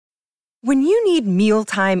When you need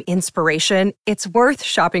mealtime inspiration, it's worth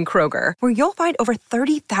shopping Kroger, where you'll find over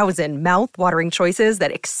 30,000 mouth-watering choices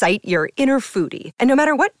that excite your inner foodie. And no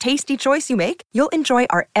matter what tasty choice you make, you'll enjoy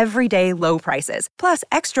our everyday low prices, plus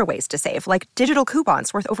extra ways to save, like digital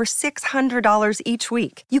coupons worth over $600 each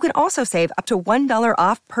week. You can also save up to $1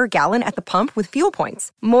 off per gallon at the pump with fuel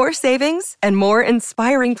points. More savings and more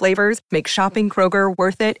inspiring flavors make shopping Kroger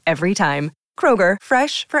worth it every time. Kroger,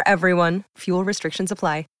 fresh for everyone. Fuel restrictions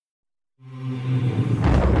apply.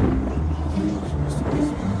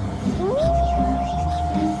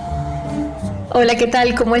 Hola, ¿qué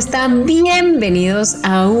tal? ¿Cómo están? Bienvenidos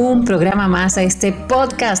a un programa más, a este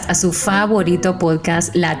podcast, a su favorito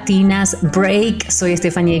podcast, Latinas Break. Soy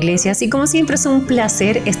Estefanía Iglesias y como siempre es un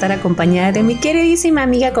placer estar acompañada de mi queridísima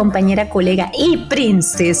amiga, compañera, colega y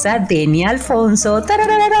princesa Deni Alfonso.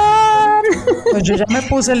 ¡Tarararán! Pues yo ya me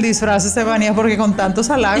puse el disfraz, Estefanía, porque con tantos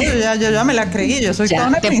halagos yo ya me la creí. Yo soy toda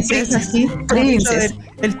una princesa. Sí, princesa.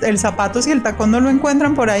 El zapato, si el tacón no lo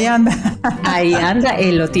encuentran, por ahí anda. Ahí anda,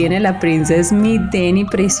 él lo tiene la princesa, mi Deni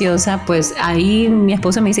preciosa. Pues ahí mi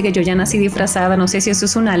esposo me dice que yo ya nací disfrazada. No sé si eso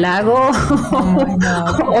es un halago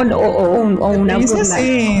o una princesa.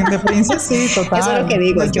 Sí, de princesa sí, total. Eso es lo que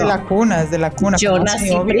digo. Desde la cuna, desde la cuna. Yo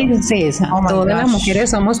nací princesa. Todas las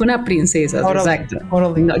mujeres somos una princesa. Exacto.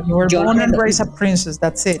 No, you were born and raised a princess,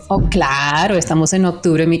 that's it. Oh, claro, estamos en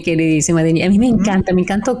octubre, mi queridísima Deni. A mí me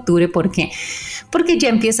encanta octubre porque ya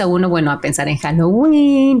empieza uno, bueno, a pensar en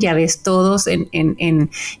Halloween. Ya ves todos en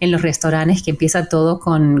los restaurantes que empieza todo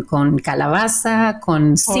con calabaza,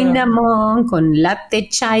 con cinnamon, con latte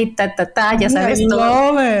chai, ya sabes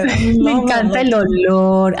todo. Me encanta el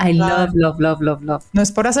olor. I love. No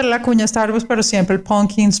es por hacer la cuña Starbucks, pero siempre el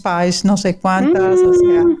pumpkin spice, no sé cuántas, o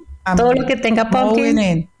sea. Todo lo que tenga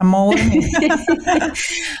pumpkin. I'm all in.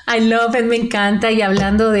 I love it, me encanta. Y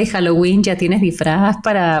hablando de Halloween, ¿ya tienes disfraz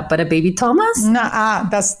para Baby Thomas? No,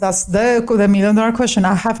 that's the $1 million question.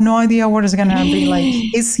 I have no idea what it's gonna be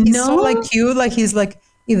like. He's so like cute, like he's like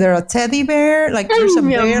either a teddy bear, like there's a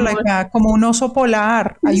bear, like como un oso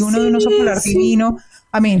polar. Hay uno de un oso polar divino.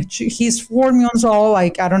 I mean, he's 4 months old,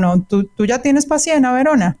 like I don't know. ¿Tú ya tienes paciena,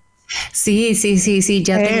 Verona? Sí,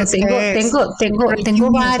 ya tengo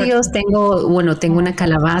varios, tengo una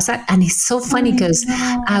calabaza, and it's so funny because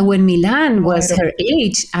when Milan was her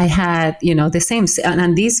age, I had, the same,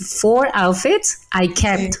 and these 4 outfits I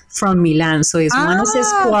kept from Milan. So it's one is a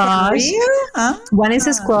squash, one is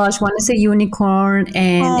a squash, one is a unicorn,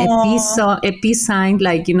 and a peace sign,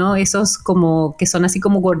 like, esos como que son así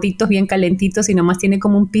como gorditos, bien calentitos, y nomás tiene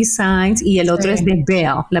como un peace sign, y el otro es de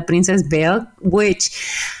Belle, la princesa Belle, which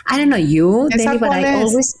I don't know you, Deni, but I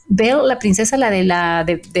always Belle, la princesa, la de la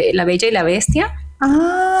Bella y la Bestia.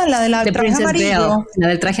 La de la traje amarillo. Belle, la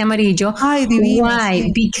del traje amarillo. Ay, divino. Why?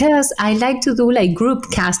 Sí. Because I like to do like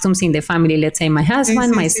group costumes in the family. Let's say my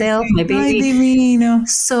husband, myself, my baby. Ay, divino.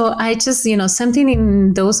 So I just, something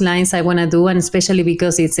in those lines I want to do, and especially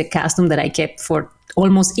because it's a costume that I kept for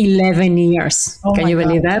almost 11 years. Can you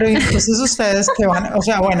believe that? Entonces ustedes que van,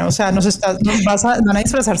 van a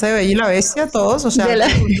disfrazarse de Bella y la Bestia todos, o sea,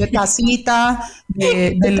 de Casita,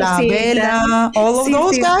 de la Bella, all of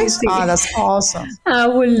those guys. Sí. That's awesome. I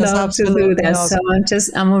would love to do that. Awesome. So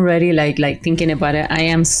I'm already like thinking about it. I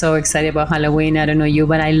am so excited about Halloween. I don't know you,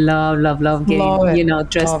 but I love getting,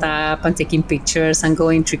 dressed up and taking pictures and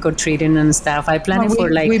going trick or treating and stuff. I plan it for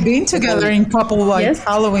like. We've been together in couple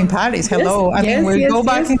Halloween parties. Hello. I mean, we'll go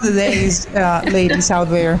back in the days, ladies out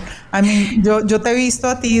there. I mean, yo te he visto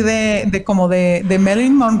a ti de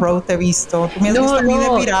Marilyn Monroe, te he visto. Tú me has visto a mí de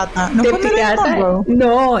pirata. ¿No de pirata?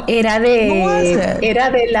 No, era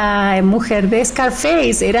de la mujer de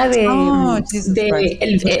Scarface, era de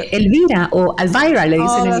Elvira o Elvira, le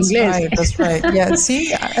dicen en inglés. That's right. Yeah,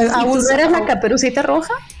 sí. ¿Y tú eras la Caperucita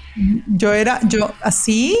Roja? Yo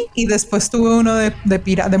así, y después tuve uno de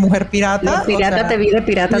mujer pirata. De pirata, te vi de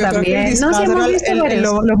pirata también. No, sí, hemos visto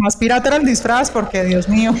lo más pirata era el disfraz, porque Dios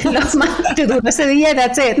mío. Lo más que duró ese día,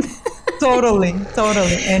 that's it. Totally.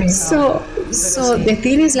 Anyhow. So the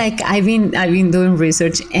thing is, like, I've been doing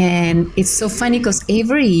research, and it's so funny because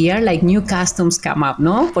every year, like, new costumes come up,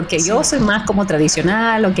 ¿no? Porque yo soy más como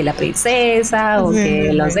tradicional, o que la princesa, o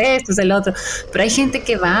que los de estos, el otro. Pero hay gente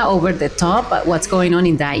que va over the top at what's going on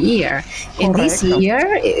in that year. And this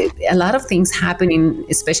year, a lot of things happening,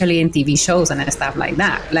 especially in TV shows and stuff like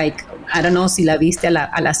that. Like, I don't know si la viste a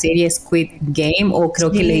la serie Squid Game, o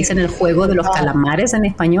creo que le dicen el juego de los calamares en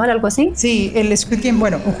español, algo así. Sí, el Squid Game.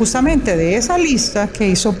 Bueno, justamente de esa lista que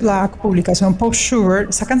hizo la publicación Pop Sugar,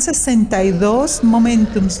 sacan 62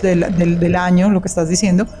 momentums del año, lo que estás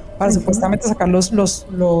diciendo, para supuestamente sacar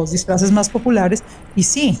los disfraces más populares. Y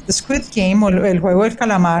sí, The Squid Game o el juego del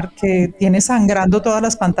calamar, que tiene sangrando todas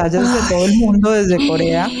las pantallas de todo el mundo desde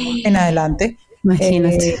Corea en adelante.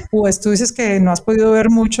 Imagínate. Pues tú dices que no has podido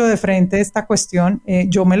ver mucho de frente esta cuestión.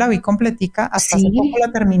 Yo me la vi completica, hasta hace poco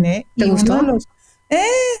la terminé. ¿Te gustó?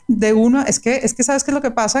 Es que sabes qué es lo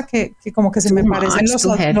que pasa, que como que se me parecen los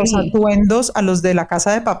atuendos a los de La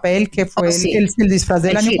Casa de Papel, que fue el disfraz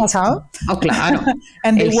del año pasado. Oh, claro.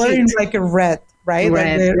 And they were in like a red, right?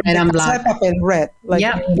 Red and black. Casa de Papel red. Like,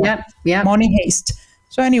 yeah. Money Heist.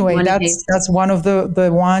 So anyway, that's one of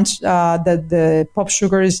the ones that the Pop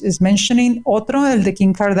Sugar is mentioning. Otro, el de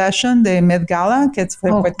Kim Kardashian, de Met Gala, que fue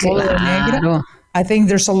todo de negro. I think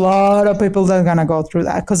there's a lot of people that are going to go through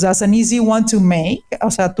that because that's an easy one to make.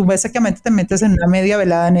 O sea, tú básicamente te metes en una media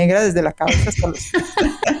velada negra desde la cabeza hasta los...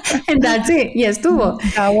 And that's it. Y estuvo.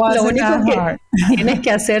 Lo único que tienes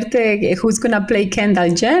que hacerte, who's going to play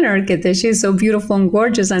Kendall Jenner, que she's so beautiful and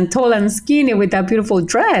gorgeous and tall and skinny with that beautiful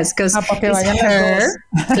dress. Porque vayan her.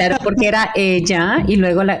 Claro, porque era ella y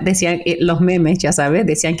luego decían, los memes, ya sabes,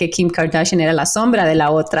 decían que Kim Kardashian era la sombra de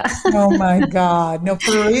la otra. Oh my God. No,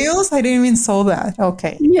 for reals? I didn't even saw that.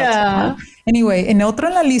 Okay. Yeah. Anyway, en otro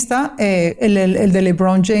en la lista, el de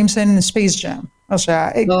LeBron James en Space Jam. O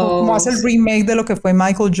sea, como hace el remake de lo que fue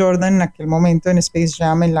Michael Jordan en aquel momento en Space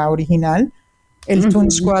Jam, en la original. El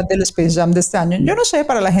Toon Squad del Space Jam de este año. Yo no sé,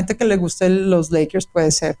 para la gente que le guste los Lakers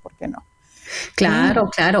puede ser, ¿por qué no? Claro.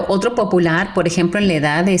 Otro popular, por ejemplo, en la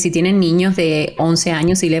edad de si tienen niños de 11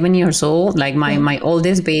 años, 11 years old, like my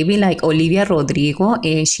oldest baby, like Olivia Rodrigo,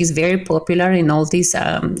 she's very popular in all these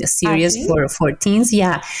series for teens.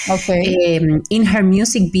 Yeah. Okay. In her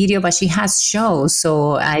music video, but she has shows.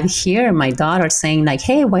 So I hear my daughter saying like,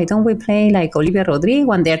 hey, why don't we play like Olivia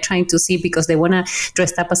Rodrigo? And they're trying to see because they want to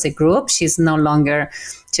dress up as a group. She's no longer...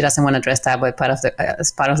 She doesn't want to dress up with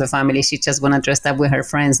as part of the family. She just want to dress up with her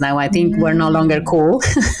friends. Now I think we're no longer cool.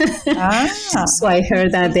 So I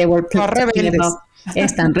heard that they were talking about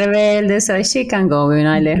están rebeldes, so she can go,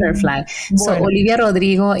 I let her fly. Bueno. So Olivia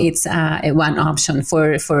Rodrigo, it's one option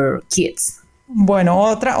for kids. Bueno,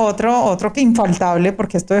 otro que infaltable,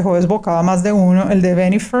 porque esto dejó desbocado a más de uno, el de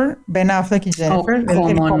Ben Affleck y Jennifer,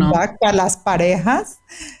 el comeback a las parejas.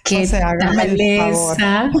 Que háganme el favor.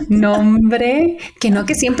 Nombre,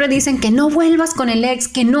 que siempre dicen que no vuelvas con el ex,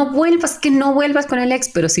 que no vuelvas con el ex,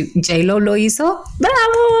 pero si J-Lo lo hizo,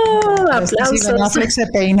 ¡bravo! ¡Aplausos! Si Ben Affleck se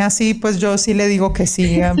peina así, pues yo sí le digo que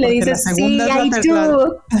sí. Le dices, sí, I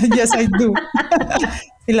do. Yes, I do.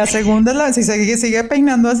 Y la segunda, si sigue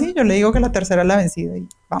peinando así, yo le digo que la tercera es la vencida. Y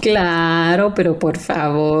vamos. Claro, pero por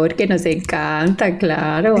favor, que nos encanta,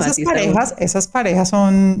 claro. Esas parejas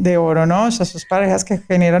son de oro, ¿no? O sea, esas parejas que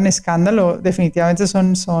generan escándalo, definitivamente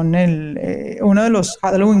son uno de los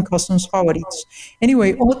Halloween costumes favoritos.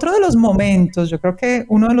 Anyway, otro de los momentos, yo creo que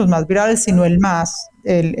uno de los más virales, si no el más,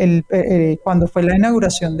 cuando fue la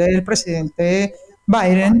inauguración del presidente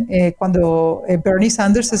Biden, cuando Bernie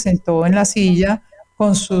Sanders se sentó en la silla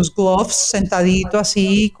con sus gloves, sentadito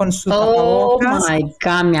así, con su tapabocas. Oh my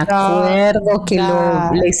God, me acuerdo que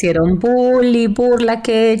le hicieron burla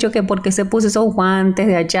que porque se puso esos guantes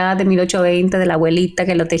de allá de 1820 de la abuelita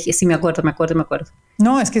que lo tejía. Sí, me acuerdo.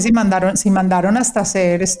 No, es que si mandaron hasta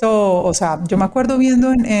hacer esto, o sea, yo me acuerdo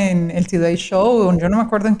viendo en el Today Show, yo no me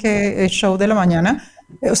acuerdo en qué show de la mañana,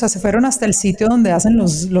 o sea, se fueron hasta el sitio donde hacen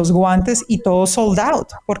los guantes y todo sold out,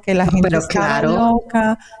 porque la gente está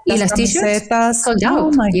loca. Y las camisetas sold out.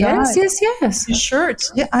 Oh my God. Yes. The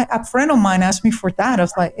shirts. Yeah, a friend of mine asked me for that. I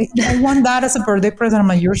was like, I want that as a birthday present. I'm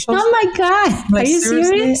like, you're so... Oh my God. Like, are you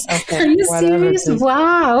serious? Okay, are you serious?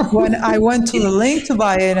 Wow. When I went to the link to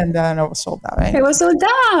buy it and then it was sold out. It was sold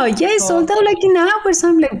out. Yeah, it sold out like in hours.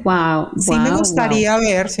 I'm like, wow. Sí me gustaría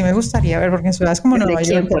ver, porque en ciudades como Nueva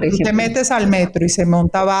York, tú te metes al metro y se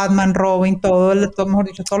monta Batman, Robin, mejor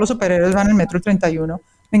dicho, todos los superhéroes van en el metro 31.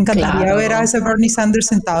 Me encantaría ver a ese Bernie Sanders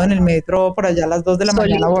sentado en el metro por allá a las 2 de la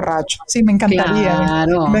mañana borracho. Sí, me encantaría.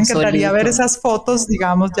 Me encantaría ver esas fotos,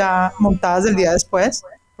 digamos, ya montadas del día después,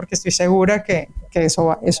 porque estoy segura que eso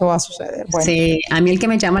va a suceder. Bueno. Sí, a mí el que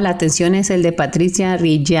me llama la atención es el de Patricia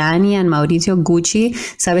Reggiani y Mauricio Gucci.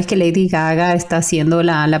 Sabes que Lady Gaga está haciendo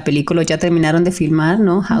la película, ya terminaron de filmar,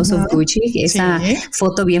 ¿no? House of Gucci, esa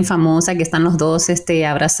foto bien famosa que están los dos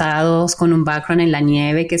abrazados con un background en la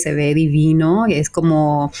nieve que se ve divino, es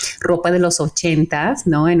como ropa de los 80s,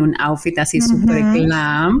 ¿no? En un outfit así súper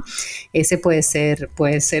glam. Ese puede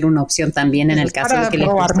ser una opción también en el caso de que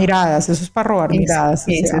robar miradas, eso es para robar miradas.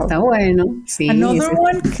 Eso está bueno. Sí. Another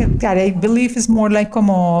one that I believe is more like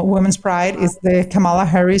como Women's Pride is the Kamala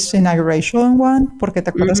Harris inauguration one, porque te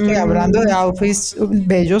acuerdas que hablando de outfits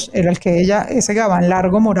bellos, era el que ella, ese gabán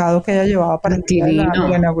largo morado que ella llevaba para el día de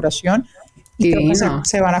la inauguración. Y creo que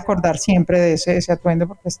se van a acordar siempre de ese atuendo,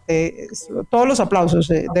 porque todos los aplausos,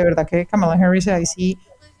 de verdad que Kamala Harris ahí sí.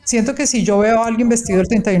 Siento que si yo veo a alguien vestido el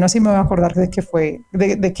 31 así me voy a acordar de qué fue,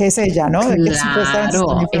 de qué es ella, ¿no? De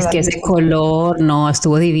claro, es que ese color, no,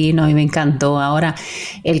 estuvo divino y me encantó. Ahora,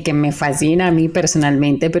 el que me fascina a mí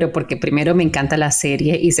personalmente, pero porque primero me encanta la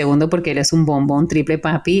serie y segundo porque él es un bombón triple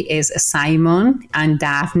papi, es Simon and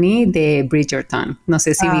Daphne de Bridgerton. No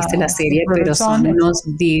sé si viste la serie, pero son unos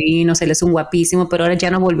divinos, él es un guapísimo, pero ahora ya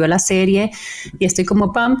no volvió a la serie y estoy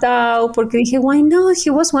como pumped out porque dije, why no, he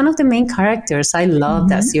was one of the main characters, I love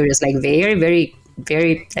that series, like very, very,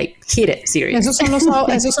 very like heated series. Esos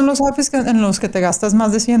son los outfits en los que te gastas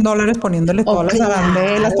más de $100 poniéndole todas las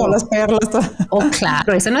arandelas, todas las perlas.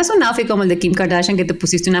 Claro, eso no es un outfit como el de Kim Kardashian que te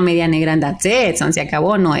pusiste una media negra en that's it, se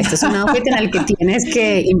acabó, no, esto es un outfit en el que tienes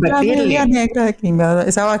que invertirle. La media negra de Kim,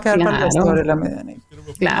 esa va a quedar para la historia, la media negra.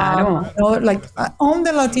 Claro. On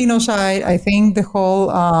the Latino side, I think the whole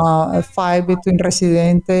fight between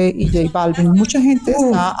Residente y J Balvin, mucha gente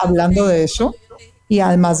está hablando de eso. Y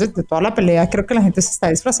además de toda la pelea, creo que la gente se está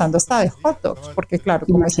disfrazando hasta de hot dogs, porque claro,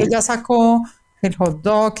 como es que ya sacó el hot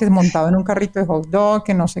dog, que montaba en un carrito de hot dog,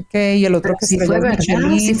 que no sé qué, y el otro que sí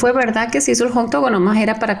fue verdad que se hizo el hot dog, o nomás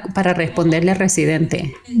era para responderle al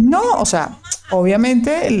Residente. No, o sea,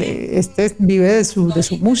 obviamente vive de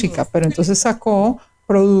su música, pero entonces sacó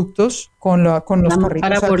productos con los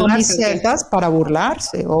carritos, camisetas para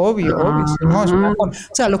burlarse, obvio. Si no, es una cosa.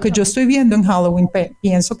 O sea, lo que yo estoy viendo en Halloween,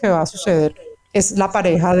 pienso que va a suceder, es la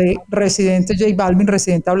pareja de Residente J Balvin,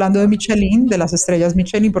 Residente hablando de Michelin, de las estrellas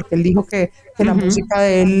Michelin, porque él dijo que la música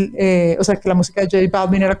de él, o sea, que la música de J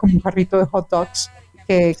Balvin era como un carrito de hot dogs,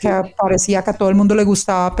 que parecía que a todo el mundo le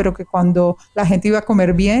gustaba, pero que cuando la gente iba a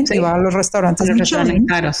comer bien, iba a los restaurantes Michelin,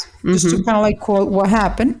 caros. Just to kind of like quote what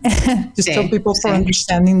happened, just so people for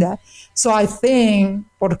understanding that. So I think,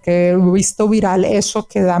 porque he visto viral eso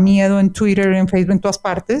que da miedo en Twitter, en Facebook, en todas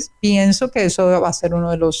partes, pienso que eso va a ser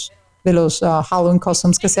uno de los Halloween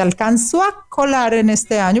Customs que se alcanzó a colar en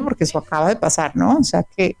este año, porque eso acaba de pasar, ¿no? O sea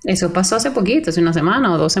que... Eso pasó hace poquito, hace una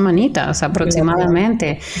semana o 2 semanitas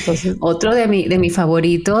aproximadamente. Entonces, otro de mis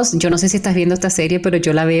favoritos, yo no sé si estás viendo esta serie, pero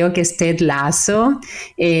yo la veo, que es Ted Lasso.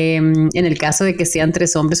 En el caso de que sean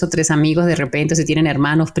 3 hombres o 3 amigos, de repente, si tienen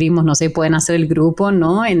hermanos, primos, no sé, pueden hacer el grupo,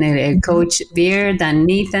 ¿no? En el Coach Beard, Dan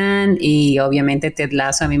Nathan y obviamente Ted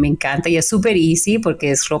Lasso a mí me encanta y es súper easy porque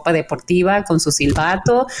es ropa deportiva con su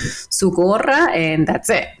silbato, su gorra, and that's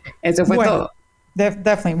it. Eso fue todo.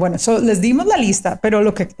 Definitely. Bueno, les dimos la lista, pero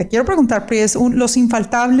lo que te quiero preguntar, Pri, es los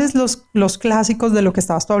infaltables, los clásicos de lo que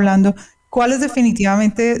estabas tú hablando. ¿Cuáles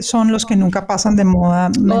definitivamente son los que nunca pasan de moda?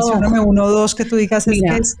 Mencióname 1 o 2 que tú digas,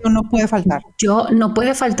 mira, que esto no puede faltar. No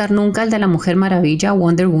puede faltar nunca el de la Mujer Maravilla,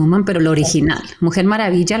 Wonder Woman, pero lo original. Mujer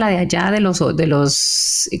Maravilla, la de allá de los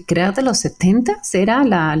creo de los 70, ¿era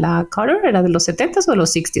la Carter? ¿Era de los 70s o de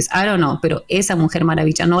los 60s? I don't know, pero esa Mujer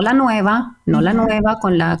Maravilla, no la nueva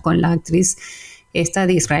con la actriz esta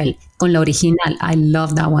de Israel, con la original. I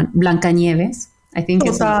love that one. Blancanieves. I think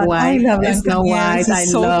it's white. Snow White.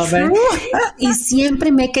 I love it. Y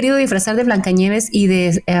siempre me he querido disfrazar de Blancanieves y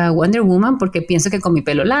de Wonder Woman porque pienso que con mi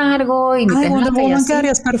pelo largo y mi pelo Wonder Woman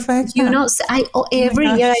quedarías perfecta. You know, every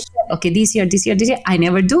year I say, okay, this year. I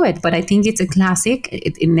never do it, but I think it's a classic.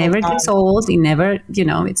 It never gets old. It never, you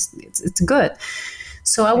know, it's good.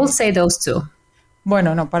 So I will say those 2.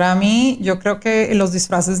 Bueno, no, para mí, yo creo que los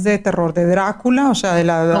disfraces de terror de Drácula, o sea, de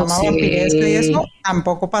la dama vampiresca y eso,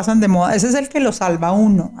 tampoco pasan de moda. Ese es el que lo salva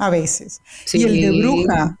uno a veces. Sí. Y el de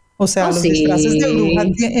bruja, o sea, los disfraces de bruja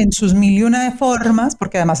en sus 1001 formas,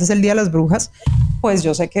 porque además es el Día de las Brujas, pues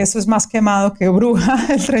yo sé que eso es más quemado que bruja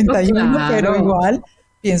el 31, pero igual...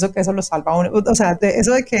 Pienso que eso lo salva a uno. O sea,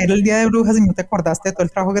 eso de que era el Día de Brujas y no te acordaste de todo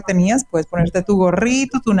el trabajo que tenías, puedes ponerte tu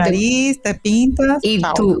gorrito, tu nariz, te pintas.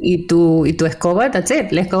 Y tu escoba, that's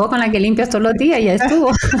it. La escoba con la que limpias todos los días, ya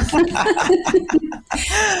estuvo.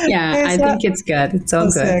 I think it's good. It's all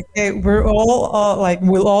good. Sea, we're all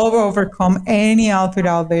we'll all overcome any outfit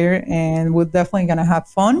out there and we're definitely gonna have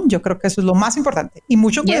fun. Yo creo que eso es lo más importante. Y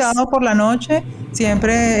mucho cuidado por la noche,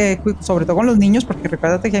 siempre, sobre todo con los niños, porque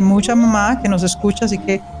recuérdate que hay mucha mamá que nos escucha, así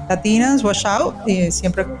que latinas, watch out, y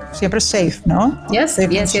siempre safe, ¿no? Yes.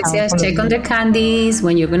 Check on the candies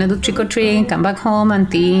when you're going to do trick or treat. Come back home and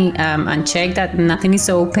check that nothing is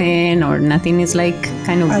open or nothing is like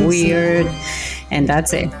kind of weird, and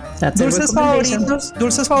that's it. Dulces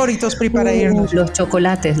favoritos para irnos. Los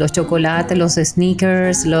chocolates, los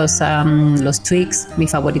sneakers, los Twix. Mi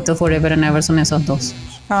favorito forever and ever son esos dos.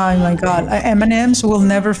 Oh my God, M&M's will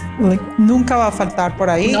never, nunca va a faltar por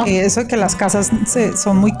ahí. No. Eso que las casas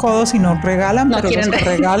son muy codos y no regalan, pero los que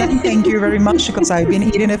regalan, thank you very much because I've been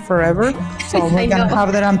eating it forever. So we're going to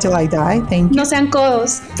have that until I die. Thank you. No sean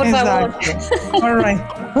codos, por favor. All right.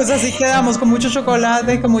 Pues así quedamos, con mucho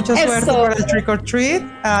chocolate, con mucha suerte para el Trick or Treat.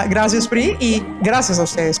 Gracias, Pri, y gracias a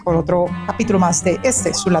ustedes por otro capítulo más de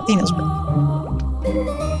su Latinos Break.